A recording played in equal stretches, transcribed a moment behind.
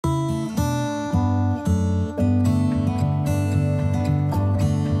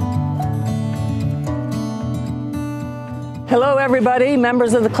Hello everybody,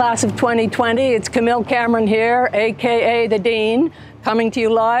 members of the class of 2020. It's Camille Cameron here, aka the Dean, coming to you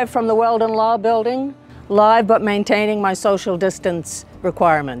live from the Weldon Law Building, live but maintaining my social distance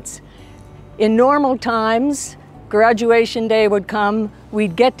requirements. In normal times, graduation day would come,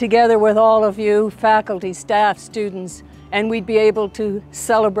 we'd get together with all of you, faculty, staff, students, and we'd be able to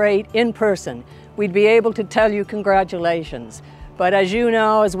celebrate in person. We'd be able to tell you congratulations. But as you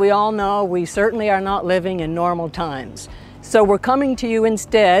know, as we all know, we certainly are not living in normal times. So we're coming to you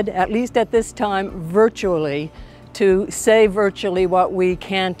instead, at least at this time, virtually, to say virtually what we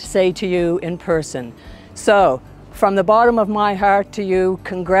can't say to you in person. So, from the bottom of my heart to you,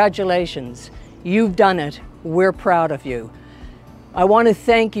 congratulations. You've done it. We're proud of you. I want to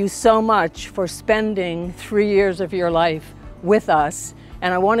thank you so much for spending 3 years of your life with us,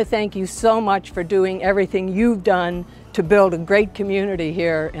 and I want to thank you so much for doing everything you've done to build a great community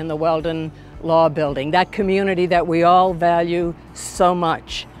here in the Weldon Law Building, that community that we all value so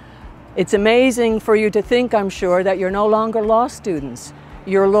much. It's amazing for you to think, I'm sure, that you're no longer law students,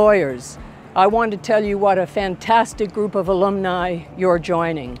 you're lawyers. I want to tell you what a fantastic group of alumni you're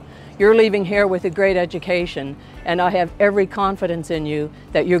joining. You're leaving here with a great education, and I have every confidence in you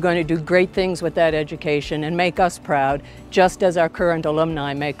that you're going to do great things with that education and make us proud, just as our current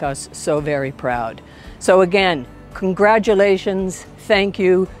alumni make us so very proud. So again, congratulations, thank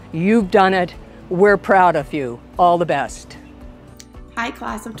you, you've done it, we're proud of you. All the best. Hi,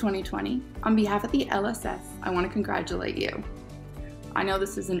 class of 2020. On behalf of the LSF, I want to congratulate you. I know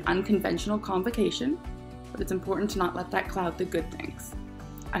this is an unconventional convocation, but it's important to not let that cloud the good things.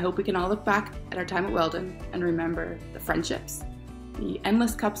 I hope we can all look back at our time at Weldon and remember the friendships, the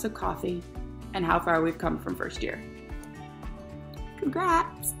endless cups of coffee, and how far we've come from first year.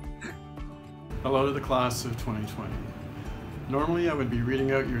 Congrats! Hello to the class of 2020. Normally I would be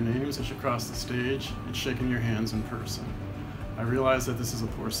reading out your names as you cross the stage and shaking your hands in person. I realize that this is a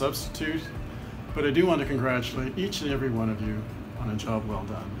poor substitute, but I do want to congratulate each and every one of you on a job well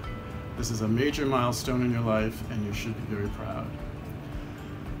done. This is a major milestone in your life and you should be very proud.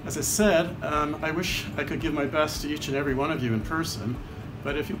 As I said, I wish I could give my best to each and every one of you in person,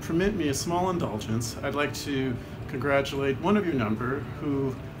 but if you permit me a small indulgence, I'd like to congratulate one of your number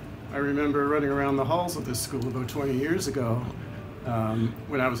who I remember running around the halls of this school about 20 years ago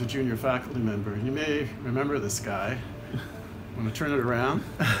when I was a junior faculty member. You may remember this guy. I'm going to turn it around.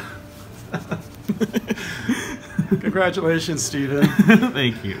 Congratulations, Stephen.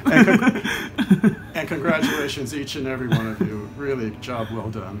 Thank you. And congratulations, each and every one of you. Really, job well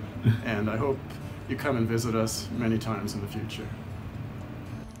done. And I hope you come and visit us many times in the future.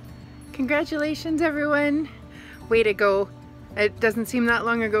 Congratulations, everyone. Way to go. It doesn't seem that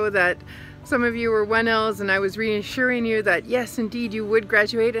long ago that some of you were 1Ls and I was reassuring you that yes, indeed, you would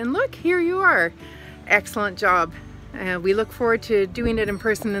graduate. And look, here you are. Excellent job. We look forward to doing it in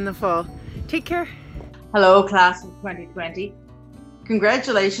person in the fall. Take care. Hello, class of 2020.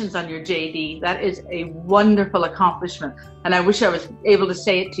 Congratulations on your JD. That is a wonderful accomplishment, and I wish I was able to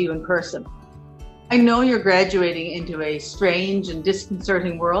say it to you in person. I know you're graduating into a strange and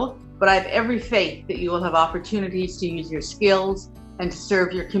disconcerting world, but I have every faith that you will have opportunities to use your skills and to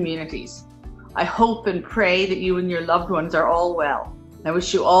serve your communities. I hope and pray that you and your loved ones are all well. I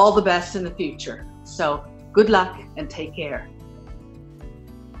wish you all the best in the future. So good luck and take care.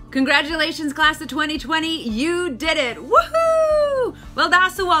 Congratulations, class of 2020, you did it, woohoo! Well,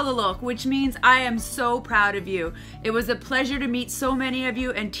 that's a wallalok, which means I am so proud of you. It was a pleasure to meet so many of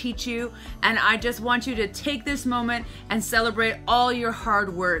you and teach you, and I just want you to take this moment and celebrate all your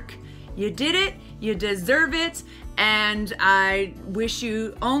hard work. You did it, you deserve it, and I wish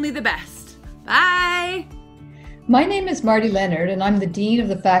you only the best. Bye! My name is Marty Leonard, and I'm the Dean of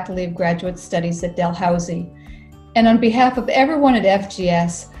the Faculty of Graduate Studies at Dalhousie. And on behalf of everyone at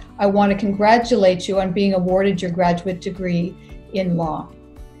FGS, I want to congratulate you on being awarded your graduate degree in law.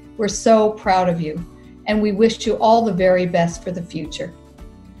 We're so proud of you, and we wish you all the very best for the future.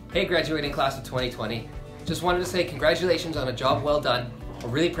 Hey, graduating class of 2020. Just wanted to say congratulations on a job well done. We're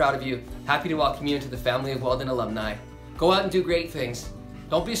really proud of you. Happy to welcome you into the family of Weldon alumni. Go out and do great things.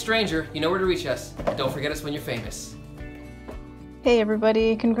 Don't be a stranger. You know where to reach us. And don't forget us when you're famous. Hey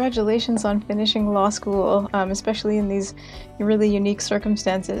everybody, congratulations on finishing law school, especially in these really unique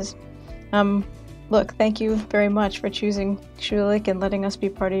circumstances. Look, thank you very much for choosing Schulich and letting us be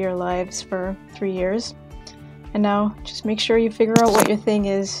part of your lives for 3 years. And now, just make sure you figure out what your thing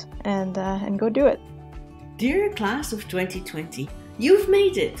is and go do it. Dear class of 2020, you've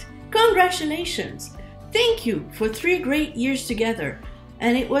made it! Congratulations! Thank you for 3 great years together.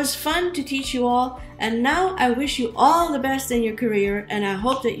 and it was fun to teach you all, and now I wish you all the best in your career, and I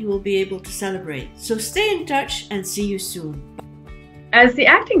hope that you will be able to celebrate. So stay in touch and see you soon. As the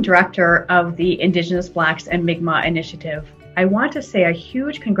acting director of the Indigenous Blacks and Mi'kmaq Initiative, I want to say a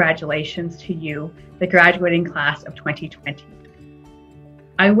huge congratulations to you, the graduating class of 2020.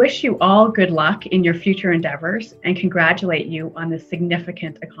 I wish you all good luck in your future endeavors and congratulate you on this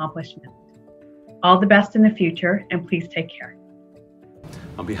significant accomplishment. All the best in the future, and please take care.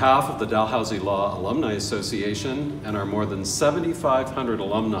 On behalf of the Dalhousie Law Alumni Association and our more than 7,500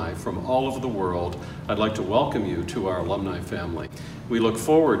 alumni from all over the world, I'd like to welcome you to our alumni family. We look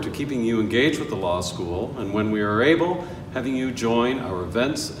forward to keeping you engaged with the law school, and when we are able, having you join our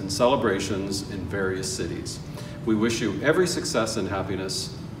events and celebrations in various cities. We wish you every success and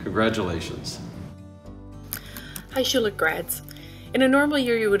happiness. Congratulations. Hi Schulich grads. In a normal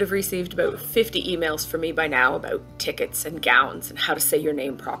year, you would have received about 50 emails from me by now about tickets and gowns and how to say your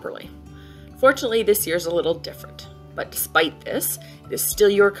name properly. Fortunately, this year's a little different. But despite this, it is still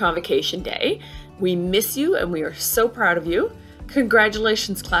your convocation day. We miss you and we are so proud of you.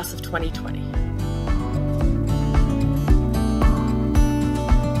 Congratulations, class of 2020.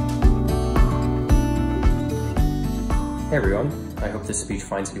 Hey everyone, I hope this speech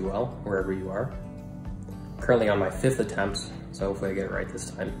finds you well, wherever you are. Currently on my 5th attempt, so hopefully I get it right this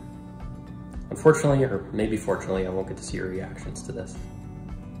time. Unfortunately, or maybe fortunately, I won't get to see your reactions to this.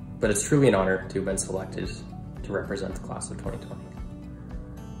 But it's truly an honor to have been selected to represent the class of 2020.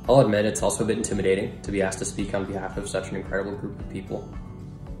 I'll admit it's also a bit intimidating to be asked to speak on behalf of such an incredible group of people.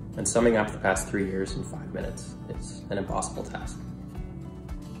 And summing up the past 3 years in 5 minutes is an impossible task.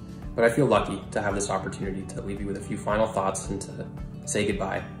 But I feel lucky to have this opportunity to leave you with a few final thoughts and to say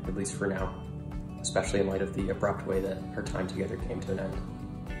goodbye, at least for now, especially in light of the abrupt way that our time together came to an end.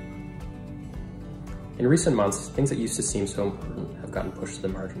 In recent months, things that used to seem so important have gotten pushed to the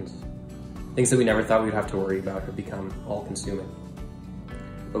margins. Things that we never thought we'd have to worry about have become all-consuming.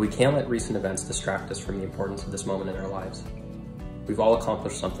 But we can't let recent events distract us from the importance of this moment in our lives. We've all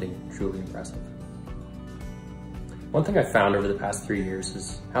accomplished something truly impressive. One thing I've found over the past 3 years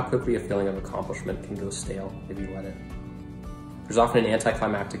is how quickly a feeling of accomplishment can go stale if you let it. There's often an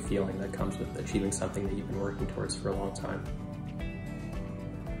anticlimactic feeling that comes with achieving something that you've been working towards for a long time.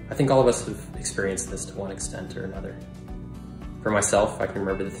 I think all of us have experienced this to one extent or another. For myself, I can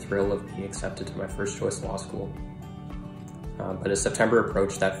remember the thrill of being accepted to my first choice law school. But as September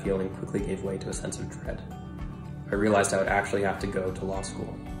approached, that feeling quickly gave way to a sense of dread. I realized I would actually have to go to law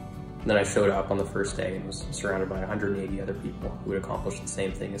school. And then I showed up on the first day and was surrounded by 180 other people who had accomplished the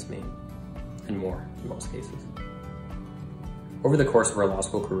same thing as me, and more in most cases. Over the course of our law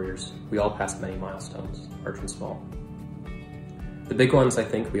school careers, we all passed many milestones, large and small. The big ones I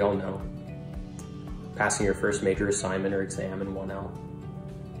think we all know. Passing your first major assignment or exam in 1L,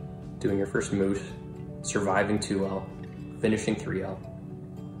 doing your first moot, surviving 2L, finishing 3L.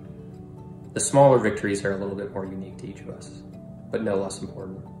 The smaller victories are a little bit more unique to each of us, but no less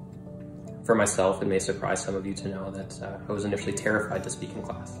important. For myself, it may surprise some of you to know that I was initially terrified to speak in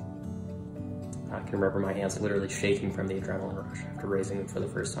class. I can remember my hands literally shaking from the adrenaline rush after raising them for the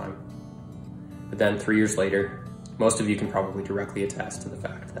first time. But then 3 years later, most of you can probably directly attest to the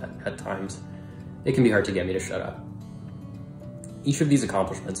fact that at times it can be hard to get me to shut up. Each of these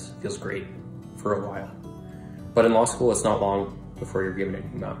accomplishments feels great for a while, but in law school it's not long before you're given a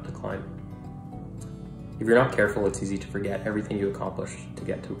new mountain to climb. If you're not careful, it's easy to forget everything you accomplished to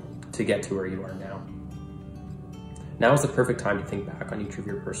get to where you are now. Now is the perfect time to think back on each of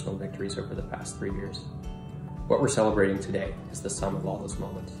your personal victories over the past 3 years. What we're celebrating today is the sum of all those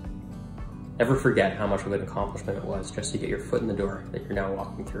moments. Never forget how much of an accomplishment it was just to get your foot in the door that you're now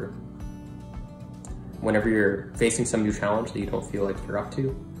walking through. Whenever you're facing some new challenge that you don't feel like you're up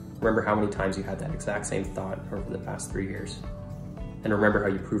to, remember how many times you had that exact same thought over the past 3 years. And remember how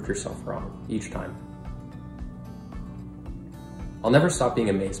you proved yourself wrong each time. I'll never stop being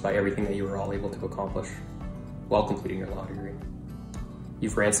amazed by everything that you were all able to accomplish while completing your law degree.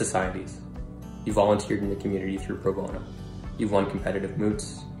 You've ran societies, you've volunteered in the community through pro bono, you've won competitive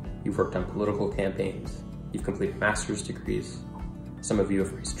moots, you've worked on political campaigns, you've completed master's degrees, some of you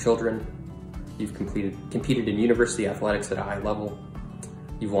have raised children, you've competed in university athletics at a high level,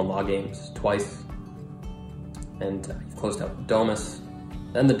 you've won law games twice, and you've closed out the Domus,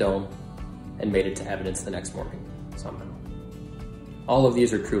 then the Dome, and made it to evidence the next morning somehow. All of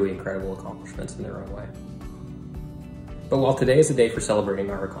these are truly incredible accomplishments in their own way. But while today is a day for celebrating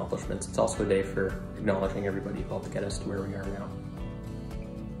our accomplishments, it's also a day for acknowledging everybody who helped to get us to where we are now.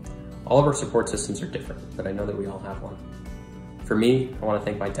 All of our support systems are different, but I know that we all have one. For me, I want to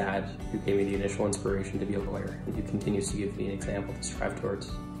thank my dad, who gave me the initial inspiration to be a lawyer and who continues to give me an example to strive towards.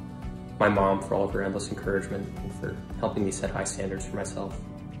 My mom for all of her endless encouragement and for helping me set high standards for myself.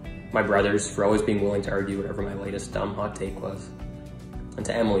 My brothers for always being willing to argue whatever my latest dumb hot take was. And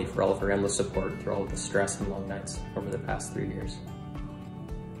to Emily for all of her endless support through all of the stress and long nights over the past 3 years.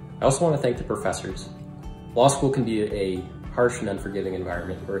 I also want to thank the professors. Law school can be a harsh and unforgiving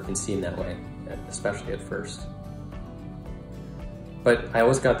environment, or it can seem that way, especially at first. But I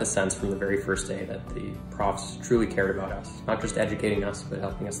always got the sense from the very first day that the profs truly cared about us, not just educating us, but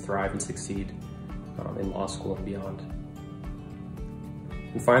helping us thrive and succeed in law school and beyond.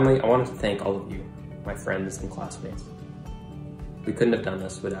 And finally, I wanted to thank all of you, my friends and classmates. We couldn't have done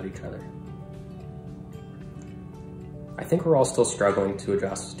this without each other. I think we're all still struggling to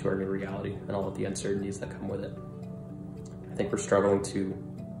adjust to our new reality and all of the uncertainties that come with it. I think we're struggling to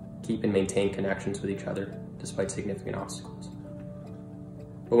keep and maintain connections with each other despite significant obstacles.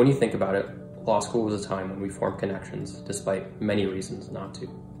 But when you think about it, law school was a time when we formed connections despite many reasons not to.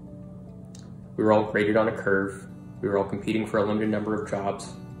 We were all graded on a curve, we were all competing for a limited number of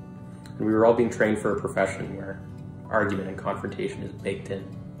jobs, and we were all being trained for a profession where argument and confrontation is baked in.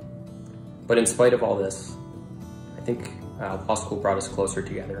 But in spite of all this, I think law school brought us closer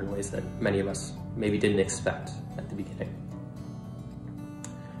together in ways that many of us maybe didn't expect at the beginning.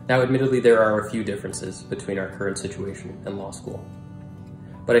 Now, admittedly, there are a few differences between our current situation and law school.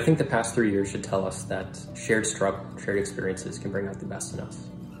 But I think the past 3 years should tell us that shared struggle, shared experiences can bring out the best in us.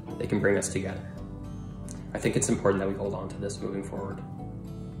 They can bring us together. I think it's important that we hold on to this moving forward.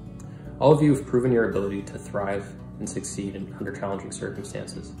 All of you have proven your ability to thrive and succeed under challenging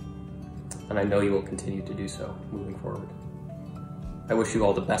circumstances, and I know you will continue to do so moving forward. I wish you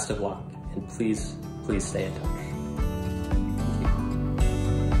all the best of luck, and please, please stay in touch.